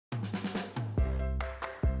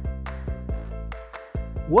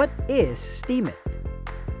What is STEEMIT?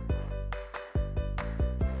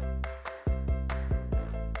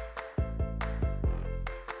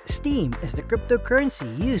 STEEM is the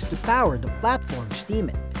cryptocurrency used to power the platform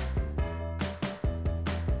STEEMIT,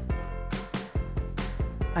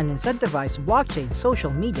 an incentivized blockchain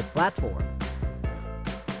social media platform.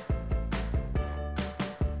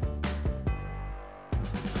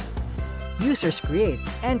 Users create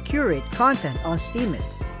and curate content on STEEMIT,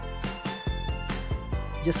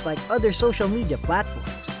 just like other social media platforms,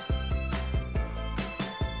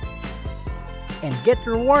 and get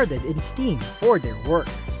rewarded in Steem for their work.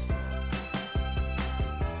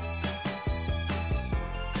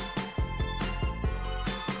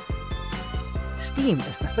 Steem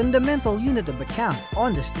is the fundamental unit of account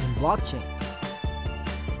on the Steem blockchain.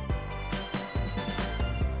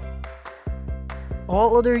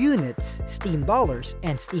 All other units, Steem dollars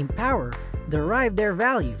and Steem power, derive their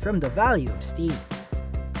value from the value of Steem.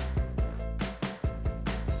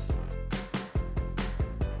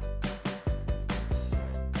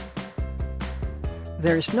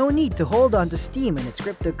 There is no need to hold on to Steem in its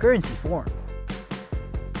cryptocurrency form.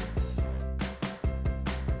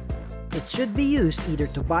 It should be used either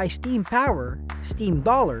to buy Steem power, Steem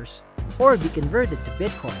dollars, or be converted to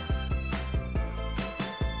Bitcoins.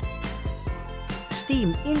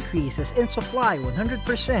 Steem increases in supply 100%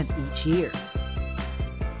 each year.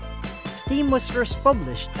 Steem was first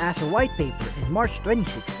published as a white paper in March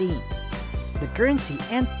 2016. The currency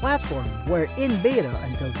and platform were in beta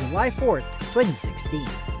until July 4, 2016.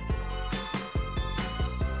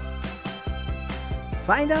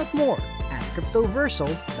 Find out more at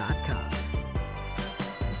Cryptoversal.com.